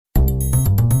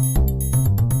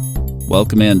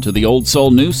Welcome in to the Old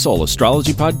Soul, New Soul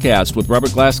Astrology Podcast with Robert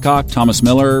Glasscock, Thomas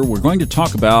Miller. We're going to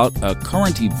talk about a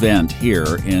current event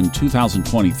here in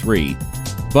 2023,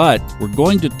 but we're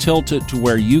going to tilt it to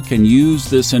where you can use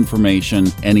this information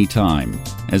anytime.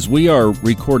 As we are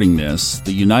recording this,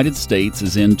 the United States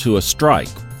is into a strike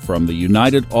from the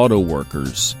United Auto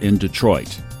Workers in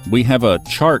Detroit. We have a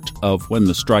chart of when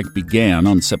the strike began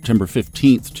on September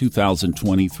 15th,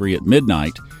 2023 at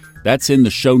midnight. That's in the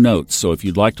show notes, so if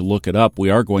you'd like to look it up, we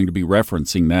are going to be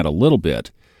referencing that a little bit.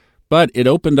 But it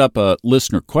opened up a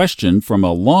listener question from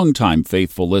a longtime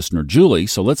faithful listener, Julie,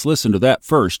 so let's listen to that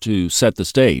first to set the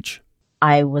stage.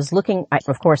 I was looking,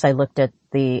 of course, I looked at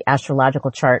the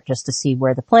astrological chart just to see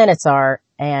where the planets are,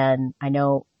 and I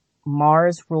know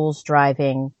Mars rules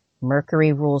driving,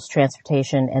 Mercury rules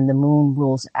transportation, and the moon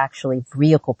rules actually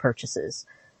vehicle purchases,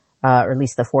 or at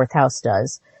least the fourth house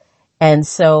does. And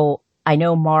so I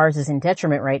know Mars is in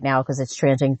detriment right now because it's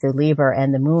transiting through Libra,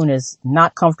 and the moon is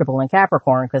not comfortable in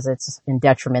Capricorn because it's in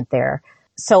detriment there.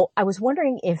 So I was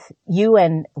wondering if you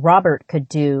and Robert could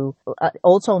do an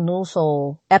Old Soul, New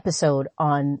Soul episode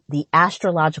on the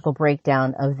astrological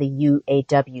breakdown of the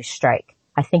UAW strike.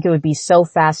 I think it would be so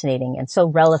fascinating and so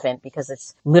relevant because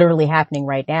it's literally happening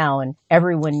right now, and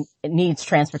everyone needs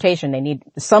transportation. They need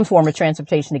some form of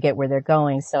transportation to get where they're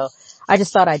going. So I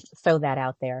just thought I'd throw that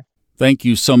out there. Thank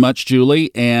you so much, Julie,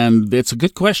 and it's a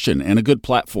good question and a good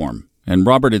platform. And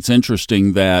Robert, it's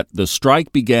interesting that the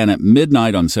strike began at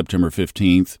midnight on September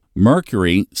 15th.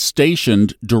 Mercury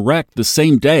stationed direct the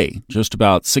same day, just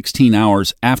about 16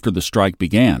 hours after the strike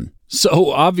began. So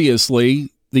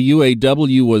obviously, the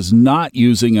UAW was not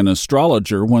using an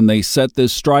astrologer when they set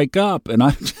this strike up. And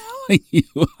I'm telling you,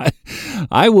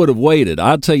 I would have waited.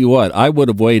 I'll tell you what, I would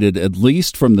have waited at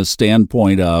least from the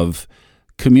standpoint of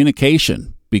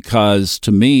communication. Because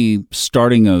to me,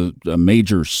 starting a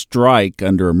major strike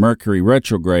under a Mercury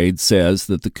retrograde says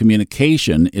that the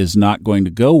communication is not going to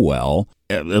go well,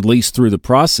 at least through the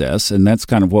process, and that's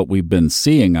kind of what we've been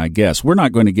seeing, I guess. We're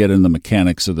not going to get in the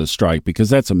mechanics of the strike because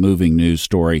that's a moving news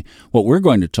story. What we're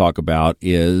going to talk about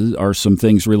are some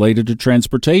things related to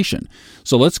transportation.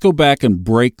 So let's go back and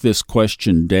break this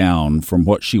question down from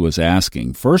what she was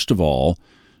asking. First of all,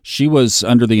 she was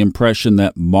under the impression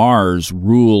that Mars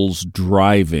rules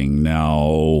driving.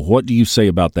 Now, what do you say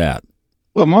about that?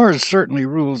 Well, Mars certainly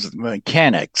rules the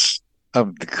mechanics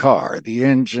of the car, the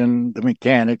engine, the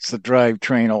mechanics, the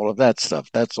drivetrain, all of that stuff.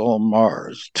 That's all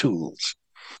Mars, tools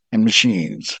and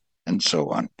machines and so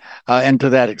on. And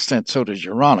to that extent, so does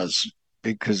Uranus,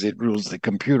 because it rules the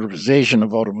computerization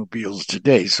of automobiles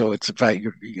today. So it's a fact,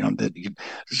 that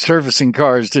servicing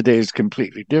cars today is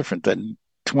completely different than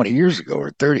 20 years ago or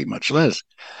 30, much less.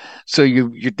 So you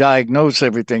diagnose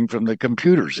everything from the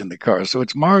computers in the car. So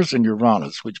it's Mars and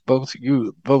Uranus, which both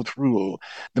rule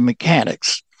the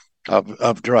mechanics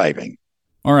of driving.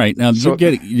 All right. Now,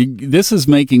 this is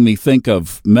making me think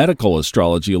of medical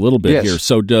astrology a little bit. Yes. Here.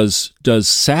 So does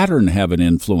Saturn have an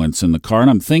influence in the car? And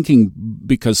I'm thinking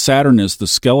because Saturn is the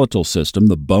skeletal system,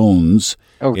 the bones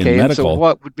in medical. And so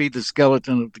what would be the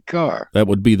skeleton of the car? That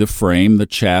would be the frame, the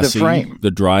chassis, the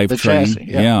drivetrain. Chassis,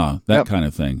 yeah. That kind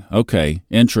of thing. Okay.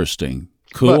 Interesting.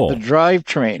 Cool. But the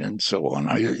drivetrain and so on,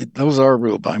 those are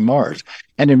ruled by Mars.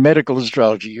 And in medical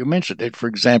astrology, you mentioned it. For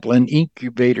example, an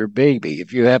incubator baby.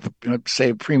 If you have,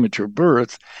 say, a premature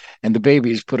birth and the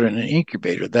baby is put in an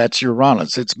incubator, that's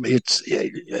Uranus. It's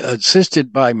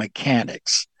assisted by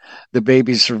mechanics. The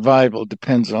baby's survival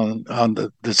depends on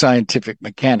the scientific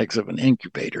mechanics of an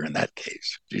incubator in that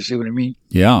case. Do you see what I mean?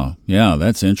 Yeah,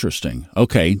 that's interesting.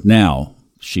 Okay, now,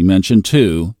 she mentioned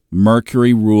too,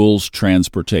 Mercury rules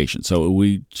transportation. So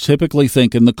we typically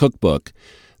think in the cookbook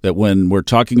that when we're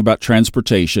talking about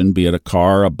transportation, be it a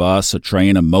car, a bus, a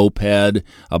train, a moped,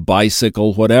 a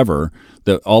bicycle, whatever,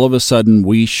 that all of a sudden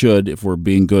we should, if we're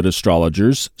being good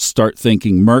astrologers, start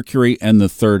thinking Mercury and the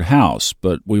third house.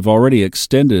 But we've already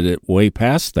extended it way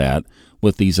past that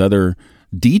with these other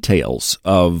details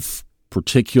of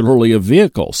particularly a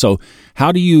vehicle. So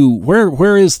how do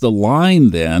where is the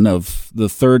line then of the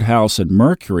third house and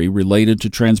Mercury related to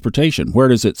transportation? Where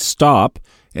does it stop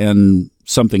and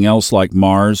something else like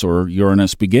Mars or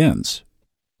Uranus begins?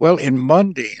 Well, in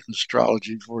mundane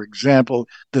astrology, for example,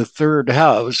 the third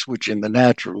house, which in the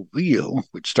natural wheel,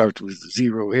 which starts with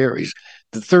 0 Aries,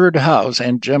 the third house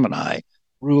and Gemini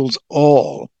rules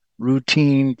all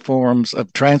routine forms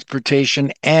of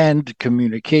transportation and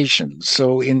communication.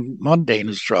 So in mundane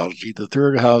astrology, the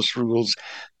third house rules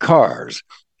cars,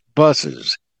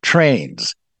 buses,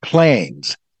 trains,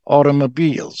 planes,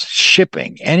 automobiles,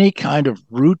 shipping, any kind of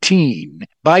routine,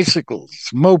 bicycles,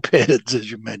 mopeds,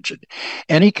 as you mentioned,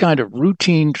 any kind of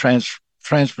routine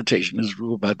transportation is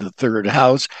ruled by the third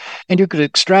house, and you could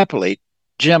extrapolate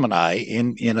Gemini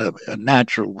in a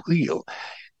natural wheel.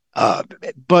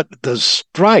 But the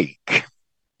strike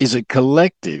is a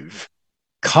collective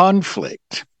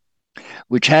conflict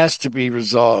which has to be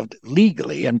resolved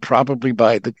legally and probably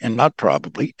not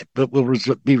probably, but will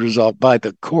be resolved by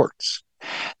the courts.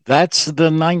 That's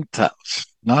the ninth house,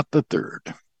 not the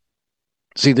third.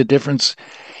 See the difference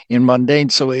in mundane?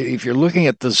 So if you're looking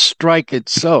at the strike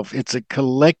itself, it's a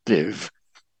collective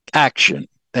action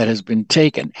that has been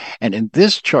taken. And in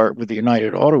this chart with the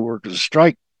United Auto Workers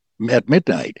strike at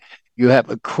midnight, you have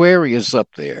Aquarius up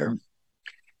there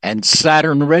and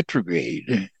Saturn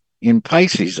retrograde in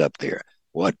Pisces up there.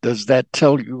 What does that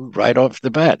tell you right off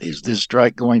the bat? Is this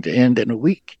strike going to end in a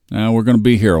week? We're going to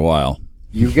be here a while.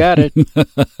 You got it.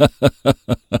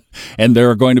 And there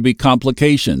are going to be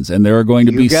complications, and there are going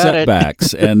to be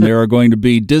setbacks, and there are going to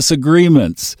be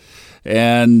disagreements,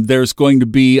 and there's going to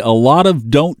be a lot of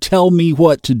don't tell me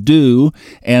what to do,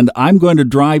 and I'm going to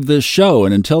drive this show.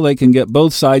 And until they can get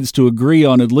both sides to agree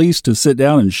on at least to sit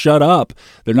down and shut up,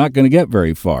 they're not going to get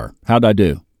very far. How'd I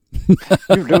do?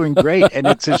 You're doing great, and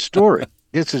it's historic.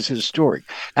 This is historic.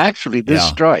 Actually, this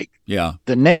strike,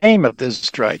 the name of this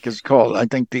strike is called, I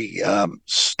think, the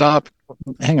stop.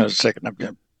 Hang on a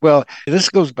second. Well, this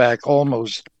goes back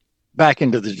almost back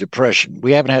into the Depression.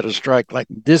 We haven't had a strike like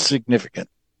this significant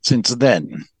since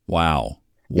then. Wow.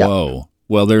 Whoa. Yeah.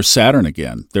 Well, there's Saturn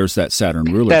again. There's that Saturn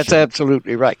rulership. That's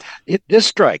absolutely right. This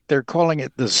strike, they're calling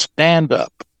it the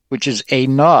stand-up, which is a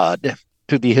nod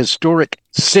to the historic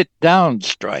sit-down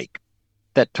strike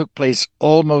that took place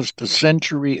almost a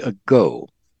century ago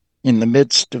in the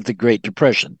midst of the Great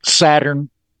Depression. Saturn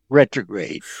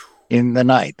retrograde in the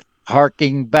ninth,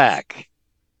 harking back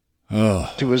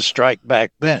to a strike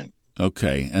back then.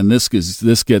 Okay, and this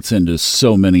gets into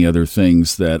so many other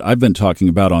things that I've been talking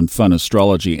about on Fun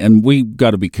Astrology, and we've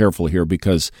got to be careful here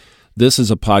because this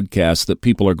is a podcast that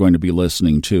people are going to be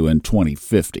listening to in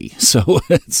 2050. So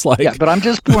it's like... Yeah, but I'm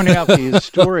just pointing out the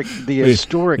historic this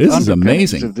is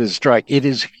amazing. Of this strike. It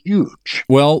is huge.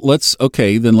 Well, let's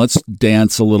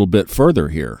dance a little bit further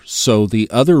here. So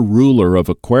the other ruler of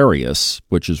Aquarius,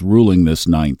 which is ruling this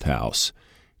ninth house,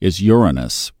 is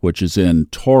Uranus, which is in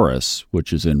Taurus,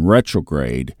 which is in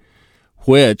retrograde,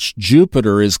 which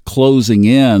Jupiter is closing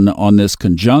in on this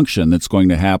conjunction that's going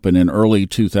to happen in early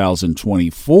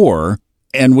 2024.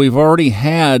 And we've already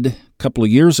had, a couple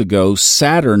of years ago,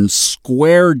 Saturn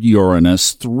squared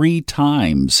Uranus 3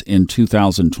 times in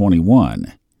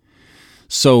 2021.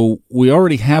 So we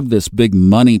already have this big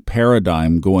money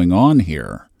paradigm going on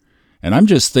here. And I'm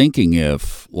just thinking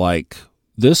if,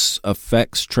 this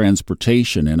affects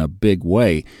transportation in a big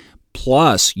way.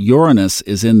 Plus, Uranus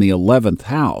is in the 11th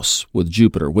house with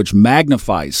Jupiter, which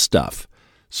magnifies stuff.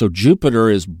 So Jupiter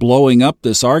is blowing up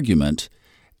this argument,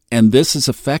 and this is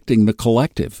affecting the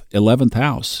collective 11th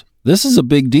house. This is a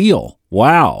big deal.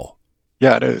 Wow.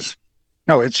 Yeah, it is.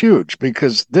 No, it's huge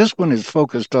because this one is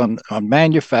focused on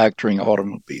manufacturing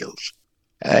automobiles.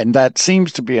 And that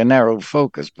seems to be a narrow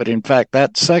focus, but in fact,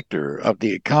 that sector of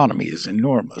the economy is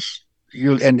enormous.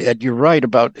 And you're right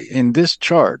about in this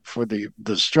chart for the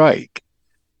strike,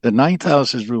 the ninth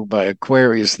house is ruled by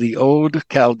Aquarius. The old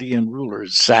Chaldean ruler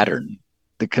is Saturn.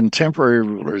 The contemporary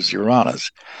ruler is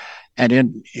Uranus. And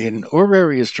in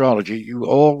horary astrology, you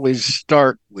always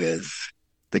start with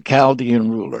the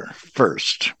Chaldean ruler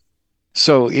first.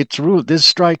 So this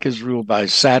strike is ruled by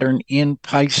Saturn in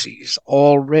Pisces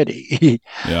already.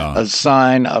 Yeah. A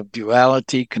sign of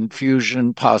duality,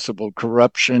 confusion, possible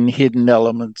corruption, hidden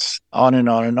elements, on and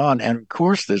on and on. And of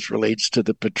course, this relates to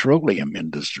the petroleum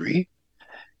industry.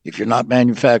 If you're not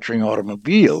manufacturing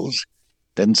automobiles,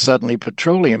 then suddenly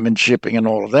petroleum and shipping and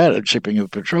all of that, and shipping of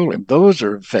petroleum, those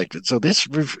are affected. So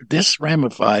this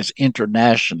ramifies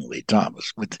internationally,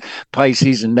 Thomas, with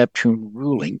Pisces and Neptune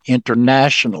ruling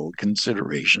international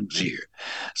considerations here.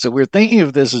 So we're thinking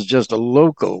of this as just a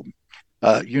local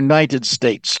United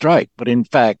States strike, but in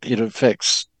fact, it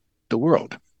affects the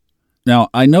world. Now,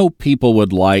 I know people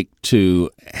would like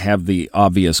to have the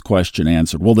obvious question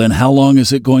answered. Well, then how long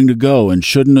is it going to go? And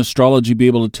shouldn't astrology be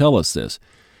able to tell us this?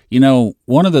 You know,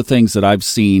 one of the things that I've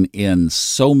seen in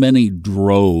so many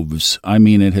droves, I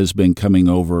mean, it has been coming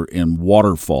over in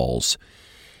waterfalls,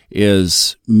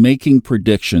 is making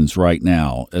predictions right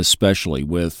now, especially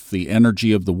with the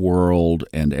energy of the world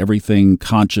and everything,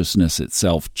 consciousness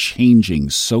itself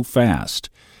changing so fast,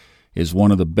 is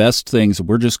one of the best things.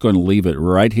 We're just going to leave it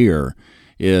right here,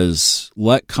 is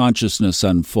let consciousness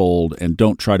unfold and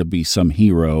don't try to be some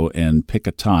hero and pick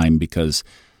a time, because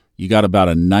you got about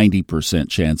a 90%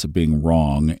 chance of being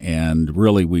wrong, and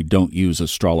really we don't use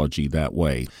astrology that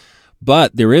way.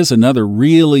 But there is another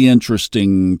really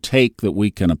interesting take that we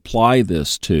can apply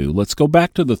this to. Let's go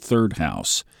back to the third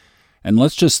house. And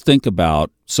let's just think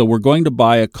about, so we're going to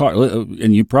buy a car,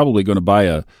 and you're probably going to buy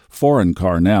a foreign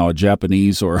car now, a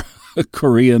Japanese or a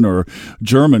Korean or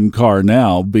German car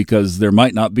now, because there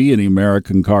might not be any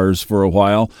American cars for a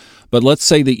while. But let's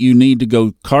say that you need to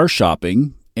go car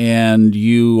shopping and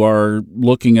you are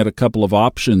looking at a couple of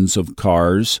options of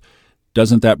cars.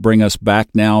 Doesn't that bring us back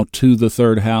now to the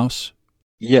third house?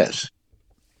 Yes.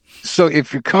 So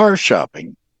if you're car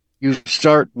shopping, you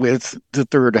start with the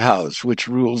third house, which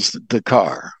rules the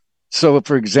car. So,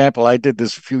 for example, I did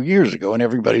this a few years ago, and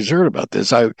everybody's heard about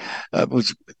this. I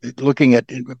was looking at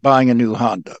buying a new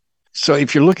Honda. So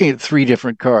if you're looking at three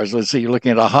different cars, let's say you're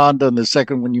looking at a Honda, and the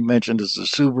second one you mentioned is a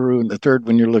Subaru, and the third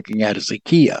one you're looking at is a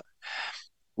Kia.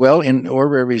 Well, in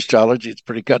horary astrology, it's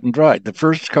pretty cut and dried. The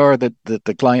first car that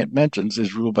the client mentions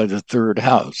is ruled by the third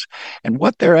house. And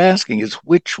what they're asking is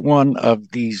which one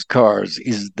of these cars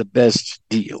is the best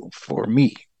deal for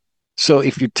me? So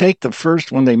if you take the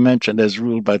first one they mentioned as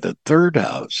ruled by the third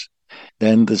house,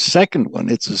 then the second one,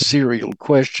 it's a serial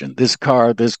question. This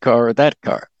car, or that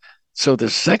car. So the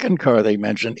second car they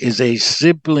mentioned is a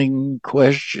sibling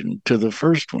question to the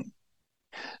first one.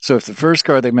 So if the first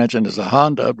car they mentioned is a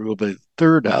Honda, ruled by the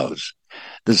third house,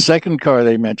 the second car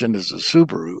they mentioned is a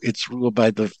Subaru, it's ruled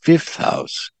by the fifth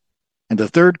house. And the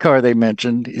third car they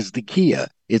mentioned is the Kia.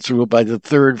 It's ruled by the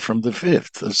third from the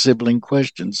fifth, a sibling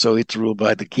question. So it's ruled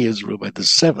by the Kia is ruled by the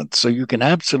seventh. So you can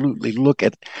absolutely look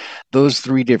at those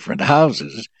three different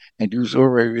houses and use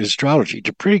horary astrology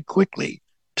to pretty quickly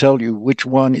tell you which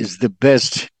one is the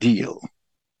best deal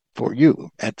for you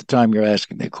at the time you're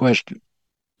asking the question.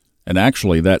 And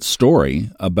actually, that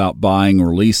story about buying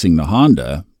or leasing the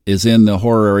Honda is in the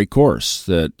horary course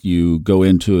that you go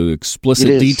into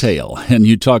explicit detail, and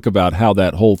you talk about how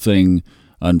that whole thing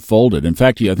unfolded. In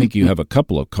fact, I think you have a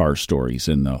couple of car stories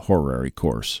in the horary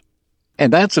course.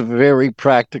 And that's a very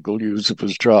practical use of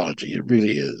astrology. It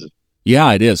really is.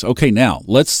 Yeah, it is. Okay, now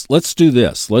let's do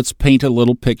this. Let's paint a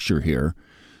little picture here.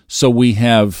 So we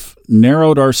have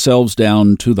narrowed ourselves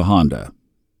down to the Honda.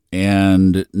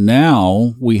 And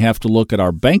now we have to look at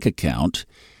our bank account.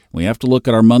 We have to look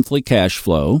at our monthly cash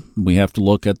flow. We have to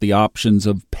look at the options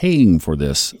of paying for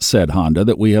this said Honda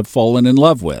that we have fallen in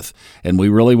love with, and we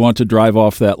really want to drive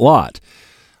off that lot.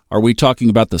 Are we talking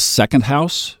about the second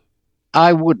house?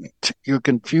 I wouldn't. You're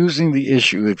confusing the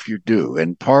issue if you do.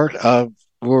 And part of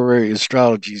horary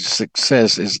astrology's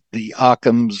success is the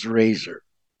Occam's razor.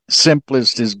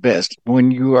 Simplest is best.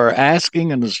 When you are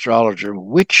asking an astrologer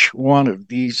which one of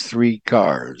these three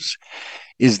cars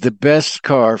is the best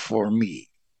car for me,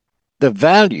 the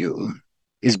value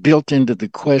is built into the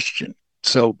question.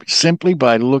 So simply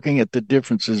by looking at the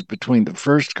differences between the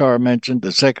first car mentioned,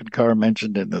 the second car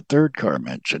mentioned, and the third car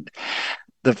mentioned,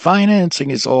 the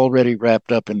financing is already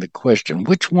wrapped up in the question,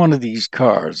 which one of these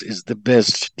cars is the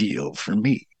best deal for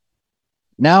me?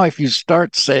 Now, if you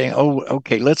start saying, oh,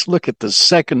 okay, let's look at the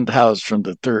second house from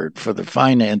the third for the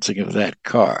financing of that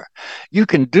car, you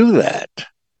can do that,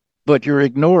 but you're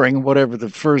ignoring whatever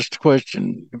the first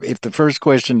question. If the first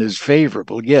question is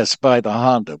favorable, yes, buy the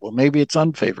Honda. Well, maybe it's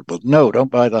unfavorable. No,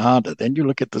 don't buy the Honda. Then you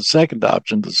look at the second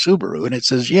option, the Subaru, and it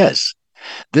says, yes,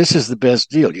 this is the best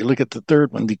deal. You look at the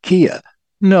third one, the Kia.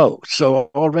 No.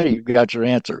 So already you've got your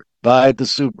answer. Buy the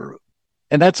Subaru.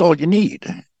 And that's all you need,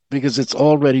 because it's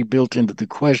already built into the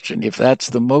question. If that's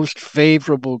the most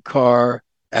favorable car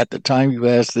at the time you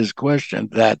ask this question,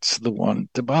 that's the one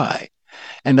to buy.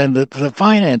 And then the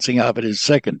financing of it is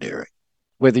secondary.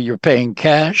 Whether you're paying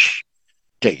cash,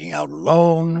 taking out a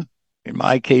loan, in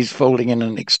my case, folding in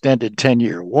an extended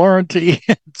 10-year warranty,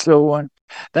 and so on,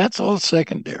 that's all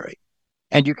secondary.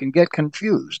 And you can get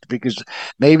confused because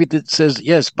maybe it says,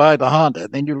 yes, buy the Honda.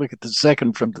 Then you look at the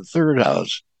second from the third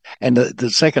house, and the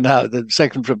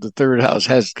second from the third house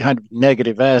has kind of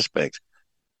negative aspects.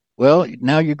 Well,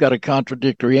 now you've got a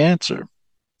contradictory answer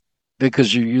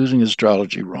because you're using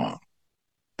astrology wrong.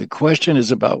 The question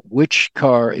is about which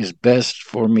car is best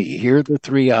for me. Here are the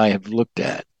three I have looked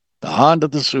at: the Honda,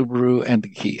 the Subaru, and the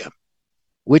Kia.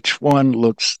 Which one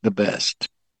looks the best?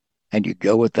 And you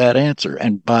go with that answer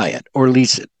and buy it or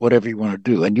lease it, whatever you want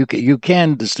to do. And you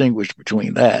can distinguish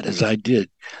between that, as I did,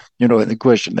 in the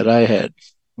question that I had,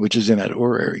 which is in that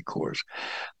horary course.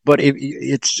 But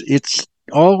it's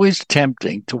always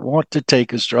tempting to want to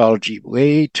take astrology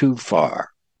way too far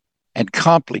and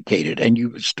complicate it, and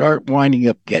you start winding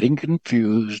up getting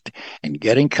confused and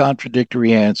getting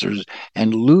contradictory answers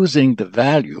and losing the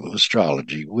value of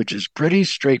astrology, which is pretty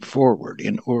straightforward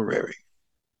in horary.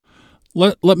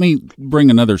 Let me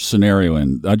bring another scenario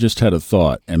in. I just had a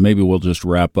thought, and maybe we'll just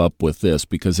wrap up with this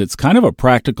because it's kind of a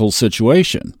practical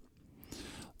situation.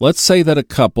 Let's say that a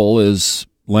couple is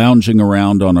lounging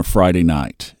around on a Friday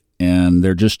night, and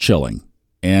they're just chilling,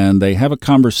 and they have a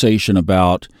conversation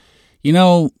about,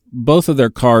 both of their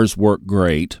cars work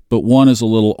great, but one is a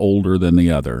little older than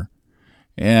the other,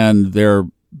 and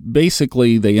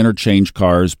they interchange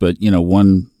cars, but,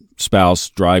 one spouse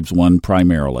drives one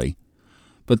primarily.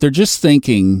 But they're just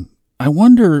thinking, I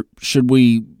wonder, should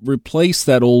we replace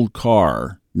that old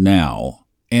car now?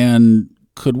 And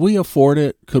could we afford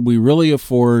it? Could we really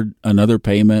afford another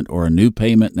payment or a new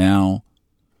payment now?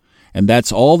 And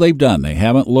that's all they've done. They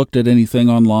haven't looked at anything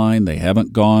online. They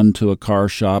haven't gone to a car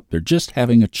shop. They're just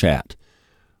having a chat.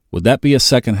 Would that be a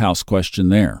second house question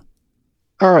there?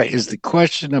 All right. Is the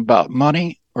question about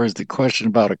money or is the question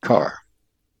about a car?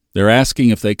 They're asking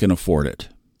if they can afford it.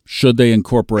 Should they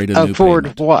incorporate a new payment?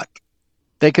 Afford what?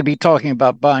 They could be talking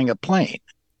about buying a plane,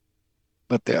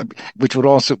 which would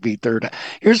also be third.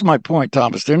 Here's my point,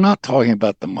 Thomas. They're not talking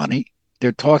about the money.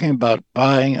 They're talking about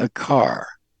buying a car.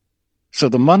 So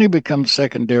the money becomes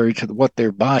secondary to what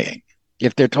they're buying.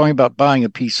 If they're talking about buying a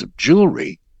piece of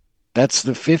jewelry, that's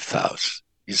the fifth house.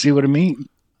 You see what I mean?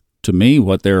 To me,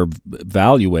 what they're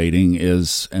evaluating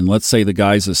is, and let's say the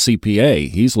guy's a CPA,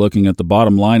 he's looking at the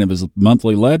bottom line of his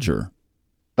monthly ledger.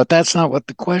 But that's not what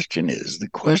the question is. The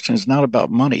question is not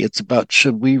about money. It's about,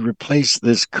 should we replace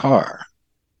this car?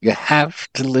 You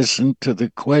have to listen to the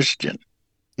question.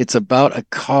 It's about a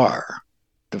car.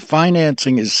 The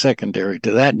financing is secondary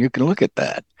to that, and you can look at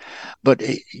that. But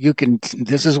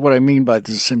this is what I mean by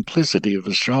the simplicity of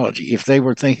astrology. If they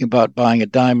were thinking about buying a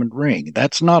diamond ring,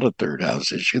 that's not a third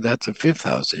house issue. That's a fifth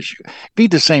house issue. Be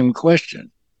the same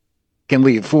question. Can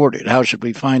we afford it? How should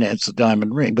we finance the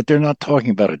diamond ring? But they're not talking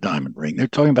about a diamond ring. They're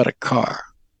talking about a car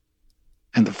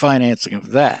and the financing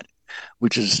of that,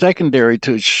 which is secondary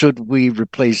to, should we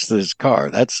replace this car?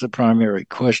 That's the primary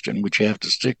question, which you have to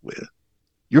stick with.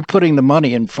 You're putting the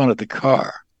money in front of the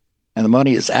car, and the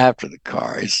money is after the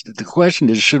car. The question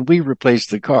is, should we replace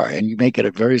the car? And you make it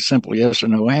a very simple yes or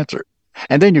no answer.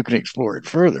 And then you can explore it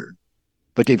further.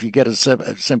 But if you get a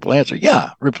simple answer, yeah,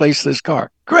 replace this car.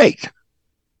 Great.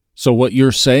 So what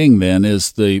you're saying then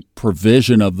is the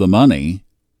provision of the money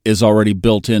is already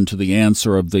built into the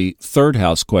answer of the third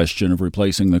house question of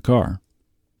replacing the car.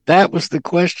 That was the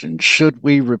question. Should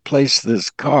we replace this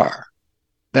car?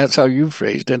 That's how you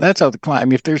phrased it. That's how the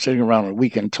client, if they're sitting around on a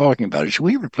weekend talking about it, should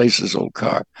we replace this old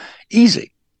car?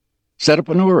 Easy. Set up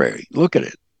an horary. Look at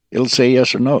it. It'll say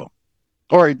yes or no.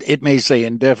 Or it may say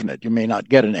indefinite. You may not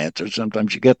get an answer.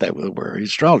 Sometimes you get that with horary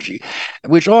astrology,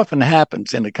 which often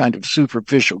happens in a kind of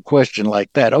superficial question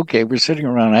like that. Okay, we're sitting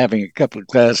around having a couple of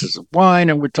glasses of wine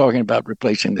and we're talking about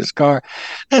replacing this car.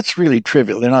 That's really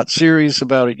trivial. They're not serious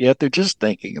about it yet. They're just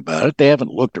thinking about it. They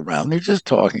haven't looked around. They're just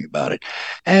talking about it.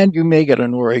 And you may get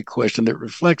an horary question that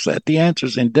reflects that. The answer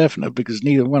is indefinite because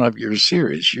neither one of you are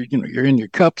serious. You're in your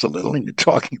cups a little and you're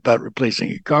talking about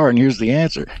replacing a car. And here's the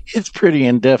answer. It's pretty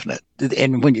indefinite.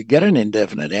 And when you get an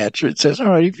indefinite answer, it says, all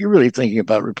right, if you're really thinking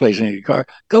about replacing a car,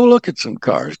 go look at some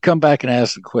cars. Come back and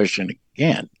ask the question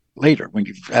again later when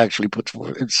you've actually put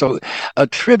forward. So a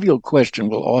trivial question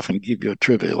will often give you a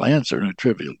trivial answer in a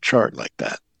trivial chart like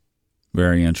that.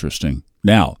 Very interesting.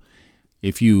 Now,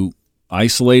 if you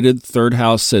isolated, third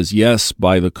house says yes,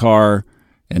 buy the car,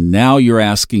 and now you're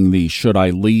asking the should I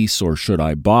lease or should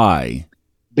I buy?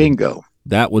 Bingo.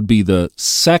 That would be the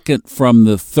second from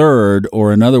the third,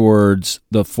 or in other words,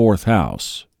 the fourth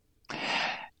house.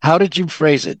 How did you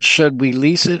phrase it? Should we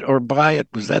lease it or buy it?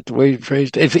 Was that the way you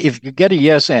phrased it? If you get a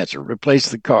yes answer, replace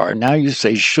the car. Now you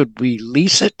say, should we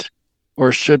lease it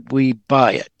or should we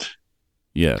buy it?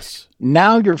 Yes.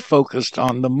 Now you're focused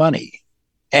on the money.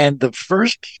 And the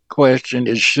first question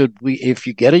is, if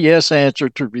you get a yes answer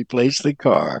to replace the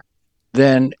car,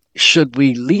 then should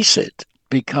we lease it?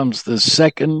 Becomes the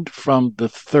second from the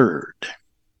third.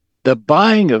 The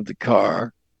buying of the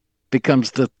car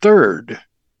becomes the third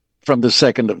from the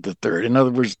second of the third. In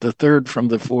other words, the third from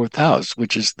the fourth house,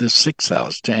 which is the sixth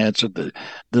house, to answer the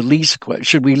lease question.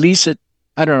 Should we lease it?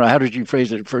 I don't know. How did you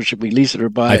phrase it at first? Should we lease it or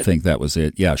buy it? I think that was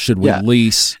it. Yeah. Should we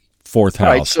lease fourth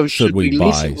house? Right, so should we buy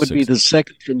lease it would be the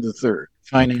second from the third.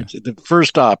 Finance it, the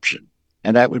first option,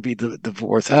 and that would be the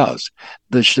fourth house.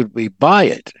 The should we buy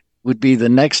it would be the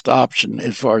next option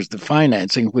as far as the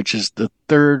financing, which is the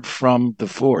third from the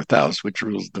fourth house, which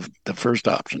rules the first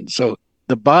option. So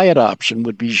the buy it option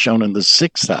would be shown in the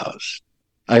sixth house.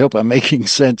 I hope I'm making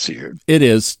sense here. It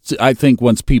is. I think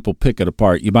once people pick it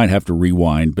apart, you might have to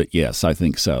rewind, but yes, I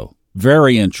think so.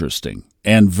 Very interesting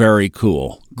and very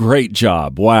cool. Great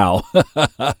job. Wow.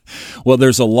 Well,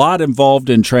 there's a lot involved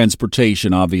in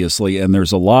transportation, obviously, and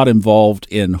there's a lot involved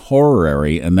in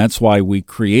horary, and that's why we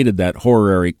created that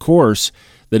horary course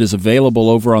that is available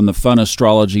over on the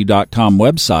funastrology.com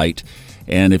website.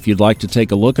 And if you'd like to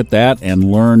take a look at that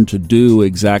and learn to do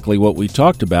exactly what we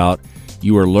talked about,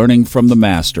 you are learning from the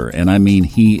master, and I mean,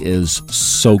 he is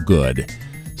so good.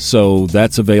 So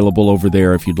that's available over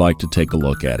there if you'd like to take a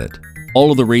look at it. All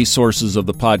of the resources of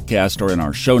the podcast are in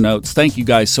our show notes. Thank you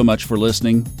guys so much for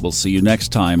listening. We'll see you next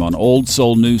time on Old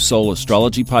Soul, New Soul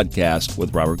Astrology Podcast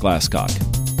with Robert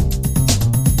Glasscock.